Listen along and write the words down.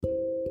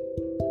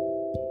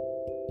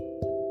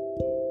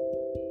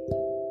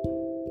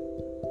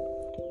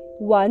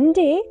One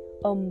day,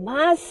 a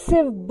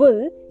massive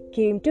bull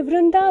came to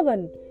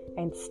Vrindavan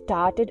and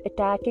started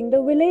attacking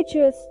the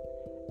villagers.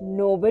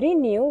 Nobody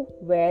knew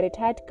where it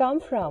had come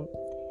from.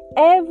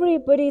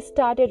 Everybody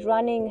started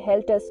running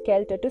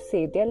helter-skelter to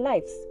save their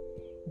lives.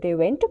 They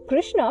went to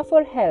Krishna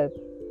for help.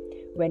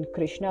 When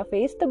Krishna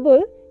faced the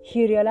bull,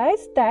 he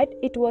realized that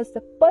it was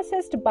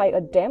possessed by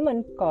a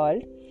demon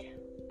called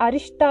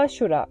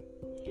Arishtashura.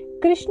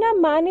 Krishna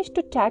managed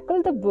to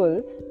tackle the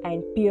bull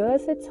and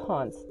pierce its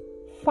horns.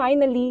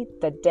 Finally,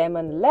 the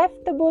demon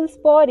left the bull's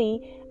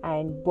body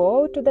and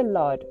bowed to the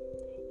Lord.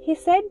 He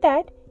said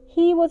that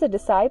he was a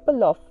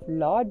disciple of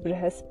Lord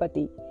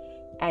Brihaspati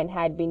and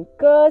had been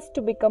cursed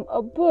to become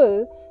a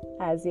bull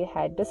as he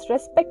had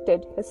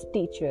disrespected his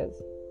teachers.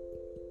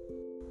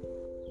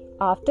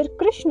 After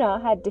Krishna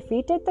had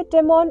defeated the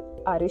demon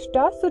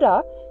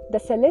Aristasura, the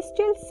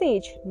celestial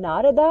sage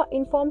Narada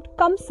informed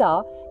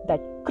Kamsa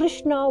that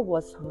Krishna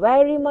was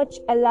very much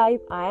alive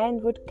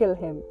and would kill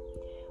him.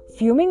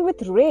 Fuming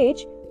with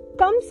rage,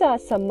 Kamsa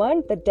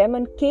summoned the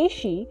demon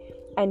Keshi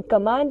and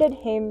commanded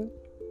him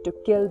to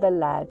kill the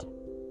lad.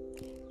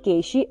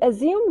 Keshi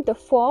assumed the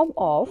form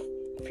of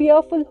a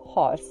fearful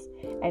horse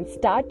and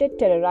started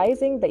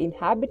terrorizing the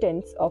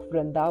inhabitants of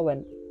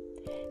Vrindavan.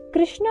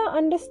 Krishna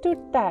understood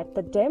that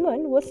the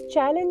demon was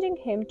challenging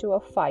him to a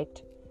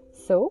fight,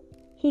 so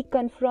he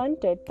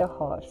confronted the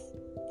horse.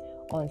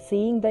 On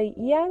seeing the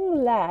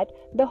young lad,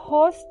 the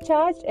horse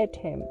charged at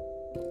him.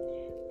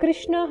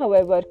 Krishna,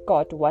 however,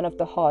 caught one of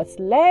the horse's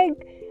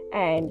legs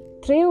and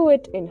threw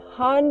it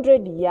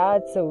 100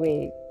 yards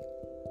away.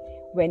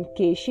 When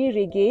Keshi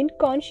regained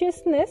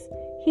consciousness,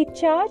 he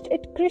charged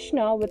at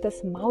Krishna with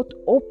his mouth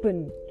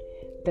open.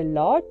 The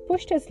Lord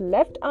pushed his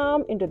left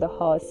arm into the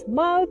horse's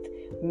mouth,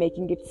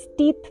 making its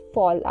teeth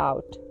fall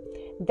out.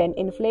 Then,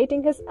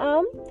 inflating his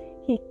arm,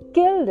 he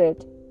killed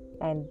it,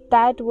 and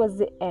that was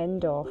the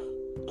end of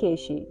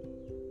Keshi.